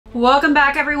Welcome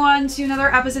back everyone to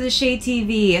another episode of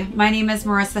ShadeTV. My name is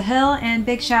Marissa Hill and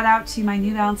big shout out to my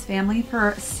New Balance family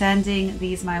for sending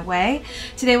these my way.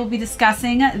 Today we'll be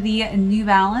discussing the New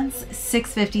Balance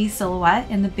 650 silhouette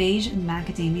in the beige and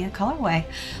macadamia colorway.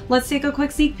 Let's take a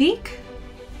quick sneak peek.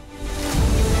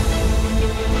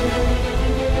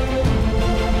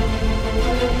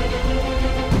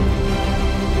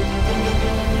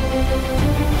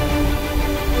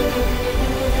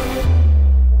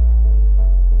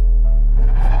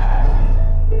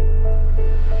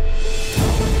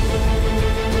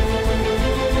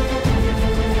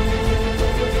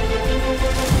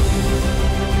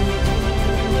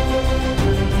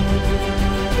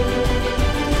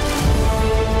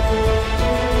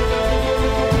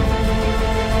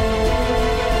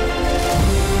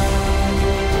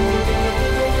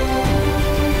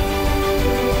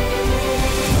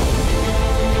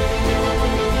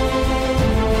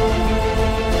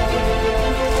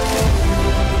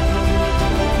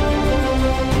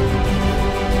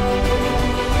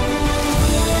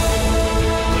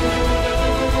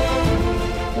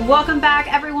 Welcome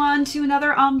back everyone to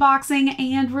another unboxing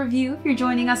and review. If you're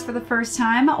joining us for the first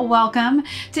time, welcome.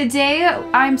 Today,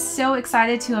 I'm so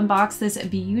excited to unbox this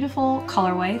beautiful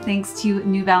colorway. Thanks to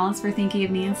New Balance for thinking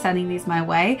of me and sending these my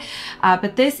way.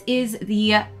 But this is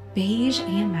the beige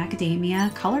and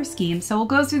macadamia color scheme. So we'll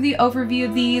go through the overview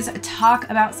of these, talk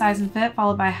about size and fit,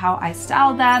 followed by how I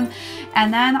styled them.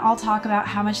 And then I'll talk about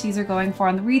how much these are going for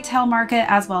on the retail market,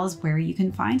 as well as where you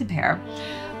can find a pair.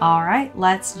 All right,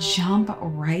 let's jump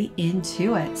right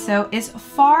into it. So as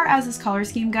far as this color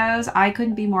scheme goes, I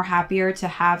couldn't be more happier to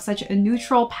have such a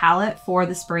neutral palette for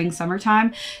the spring,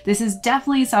 summertime. This is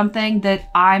definitely something that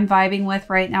I'm vibing with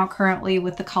right now currently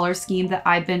with the color scheme that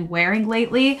I've been wearing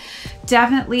lately.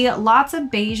 Definitely lots of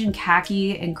beige and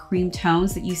khaki and cream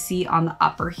tones that you see on the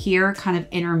upper here, kind of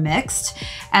intermixed.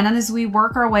 And then as we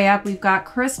work our way up, we've got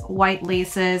crisp white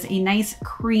laces, a nice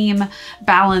cream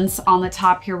balance on the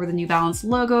top here where the New Balance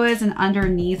logo is, and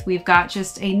underneath we've got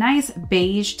just a nice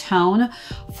beige tone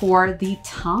for the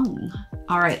tongue.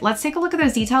 All right, let's take a look at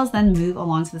those details, then move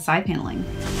along to the side paneling.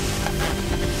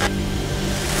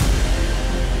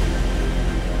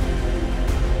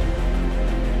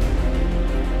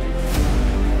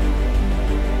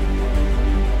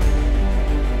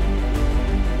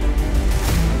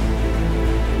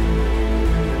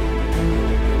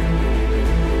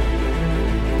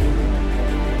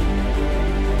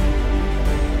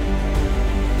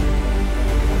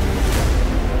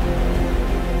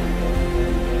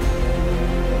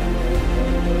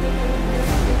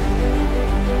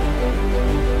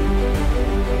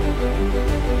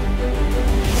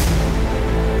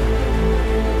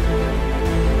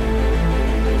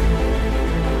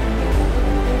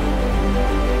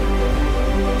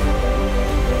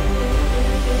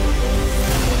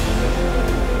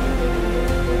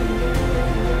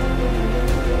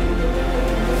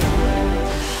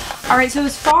 All right, so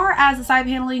as far as the side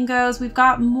paneling goes, we've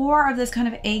got more of this kind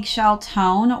of eggshell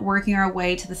tone working our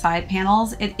way to the side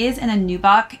panels. It is in a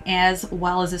nubuck as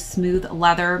well as a smooth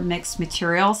leather mixed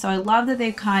material. So I love that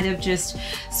they've kind of just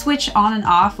switched on and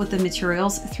off with the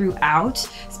materials throughout,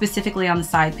 specifically on the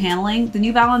side paneling. The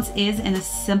New Balance is in a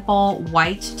simple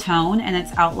white tone and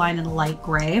it's outlined in light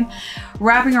gray.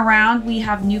 Wrapping around, we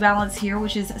have New Balance here,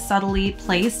 which is subtly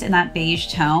placed in that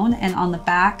beige tone. And on the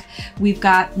back, we've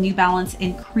got New Balance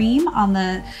in cream on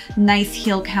the nice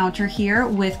heel counter here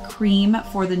with cream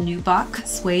for the nubuck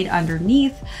suede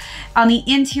underneath. On the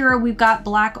interior, we've got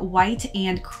black, white,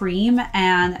 and cream.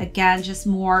 And again, just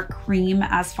more cream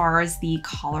as far as the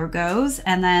collar goes.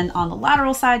 And then on the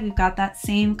lateral side, we've got that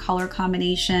same color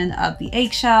combination of the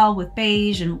eggshell with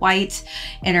beige and white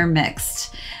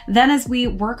intermixed. Then as we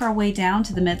work our way down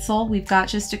to the midsole, we've got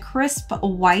just a crisp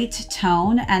white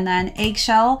tone and then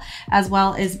eggshell as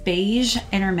well as beige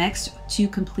intermixed to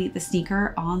complete the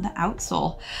sneaker on the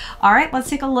outsole. All right, let's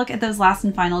take a look at those last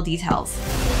and final details.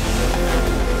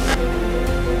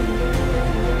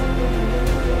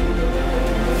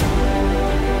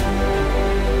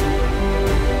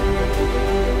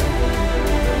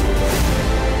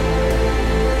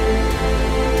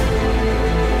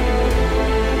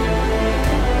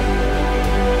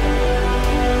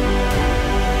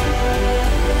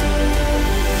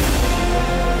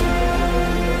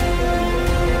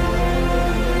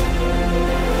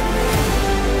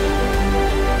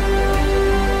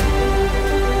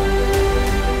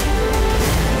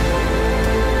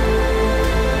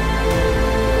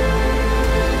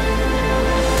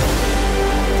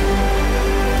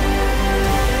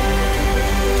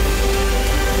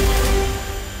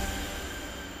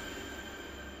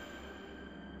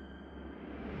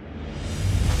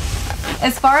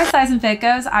 As far as size and fit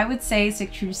goes, I would say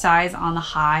stick true size on the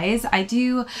highs. I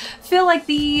do feel like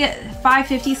the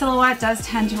 550 silhouette does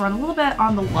tend to run a little bit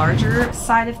on the larger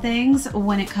side of things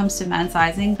when it comes to men's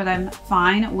sizing, but I'm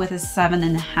fine with a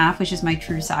 7.5, which is my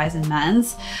true size in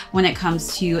men's when it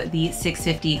comes to the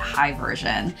 650 high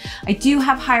version. I do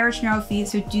have higher arch narrow feet,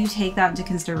 so do take that into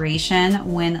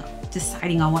consideration when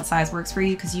deciding on what size works for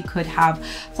you, because you could have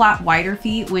flat wider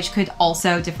feet, which could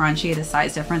also differentiate a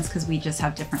size difference because we just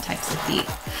have different types of feet.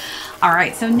 All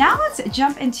right, so now let's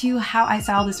jump into how I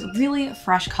style this really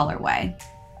fresh colorway.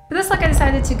 For this look, I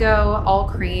decided to go all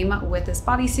cream with this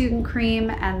bodysuit in cream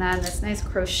and then this nice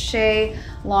crochet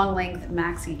long length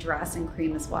maxi dress in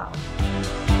cream as well.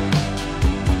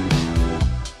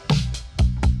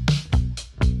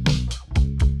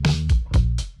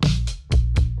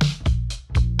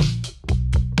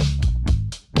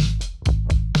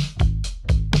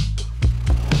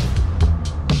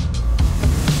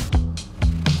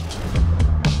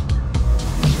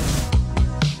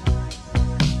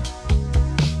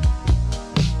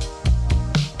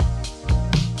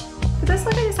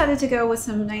 To go with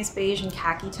some nice beige and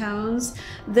khaki tones.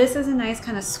 This is a nice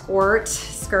kind of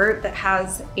skirt that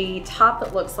has a top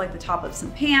that looks like the top of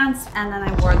some pants, and then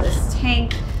I wore this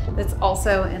tank that's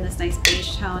also in this nice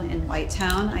beige tone and white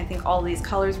tone. I think all of these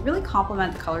colors really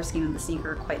complement the color scheme of the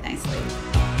sneaker quite nicely.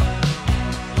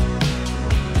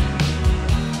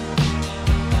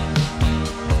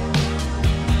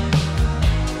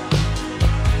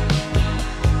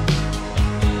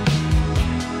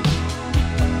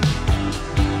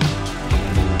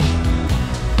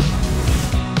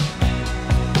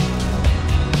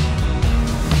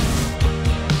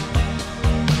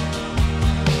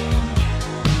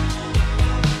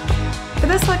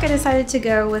 I decided to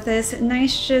go with this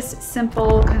nice, just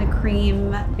simple kind of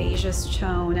cream beigeish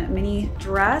tone mini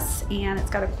dress, and it's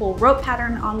got a cool rope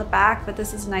pattern on the back, but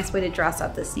this is a nice way to dress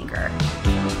up this sneaker.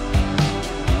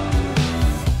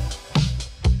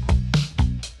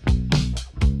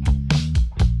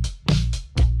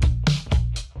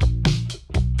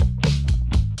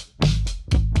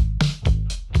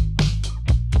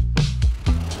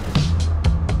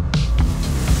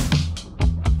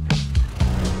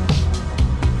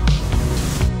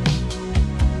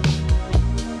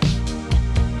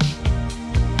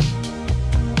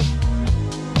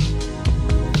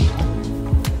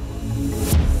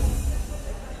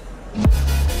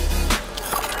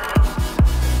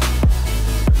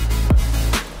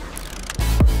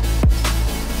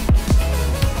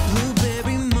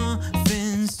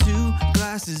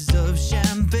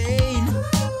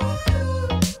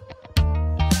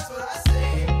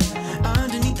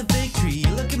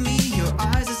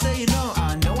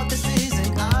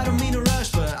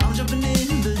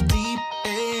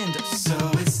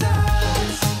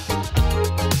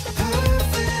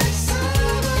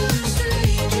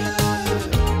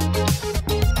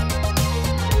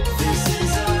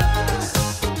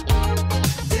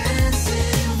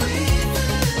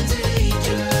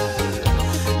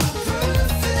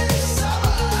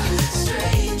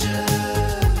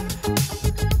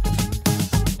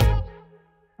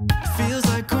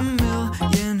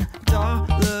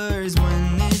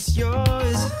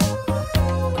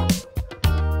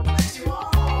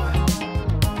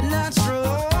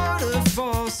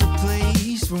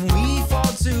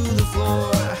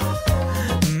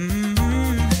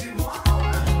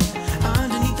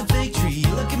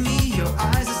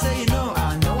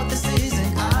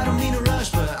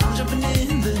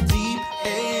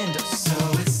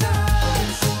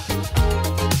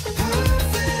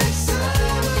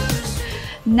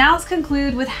 Now let's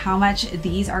conclude with how much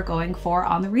these are going for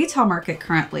on the retail market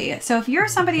currently. So if you're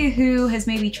somebody who has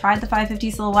maybe tried the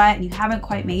 550 silhouette and you haven't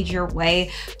quite made your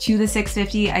way to the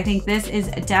 650, I think this is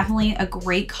definitely a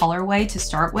great colorway to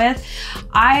start with.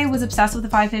 I was obsessed with the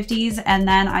 550s, and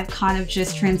then I've kind of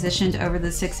just transitioned over the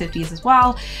 650s as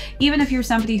well. Even if you're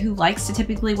somebody who likes to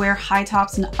typically wear high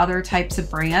tops and other types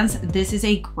of brands, this is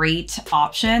a great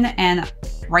option. And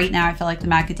right now I feel like the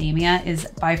macadamia is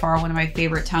by far one of my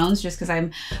favorite tones, just because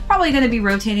I'm probably going to be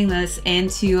rotating this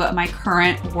into my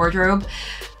current wardrobe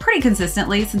pretty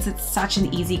consistently, since it's such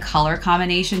an easy color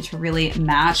combination to really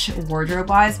match wardrobe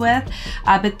wise with.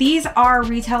 But these are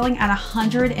retailing at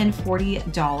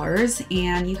 $140,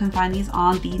 and you can find these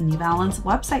on the New Balance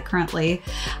website currently.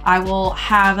 I will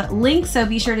have links, so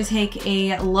be sure to take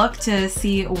a look to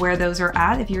see where those are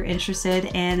at if you're interested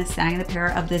in snagging a pair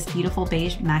of this beautiful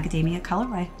beige macadamia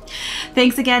colorway.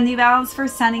 Thanks again, New Balance, for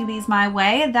sending these my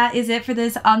way. That is it for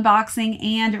this unboxing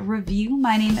and review.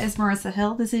 My name is Marissa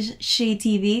Hill. This is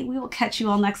ShadeTV. We will catch you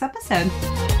all next episode.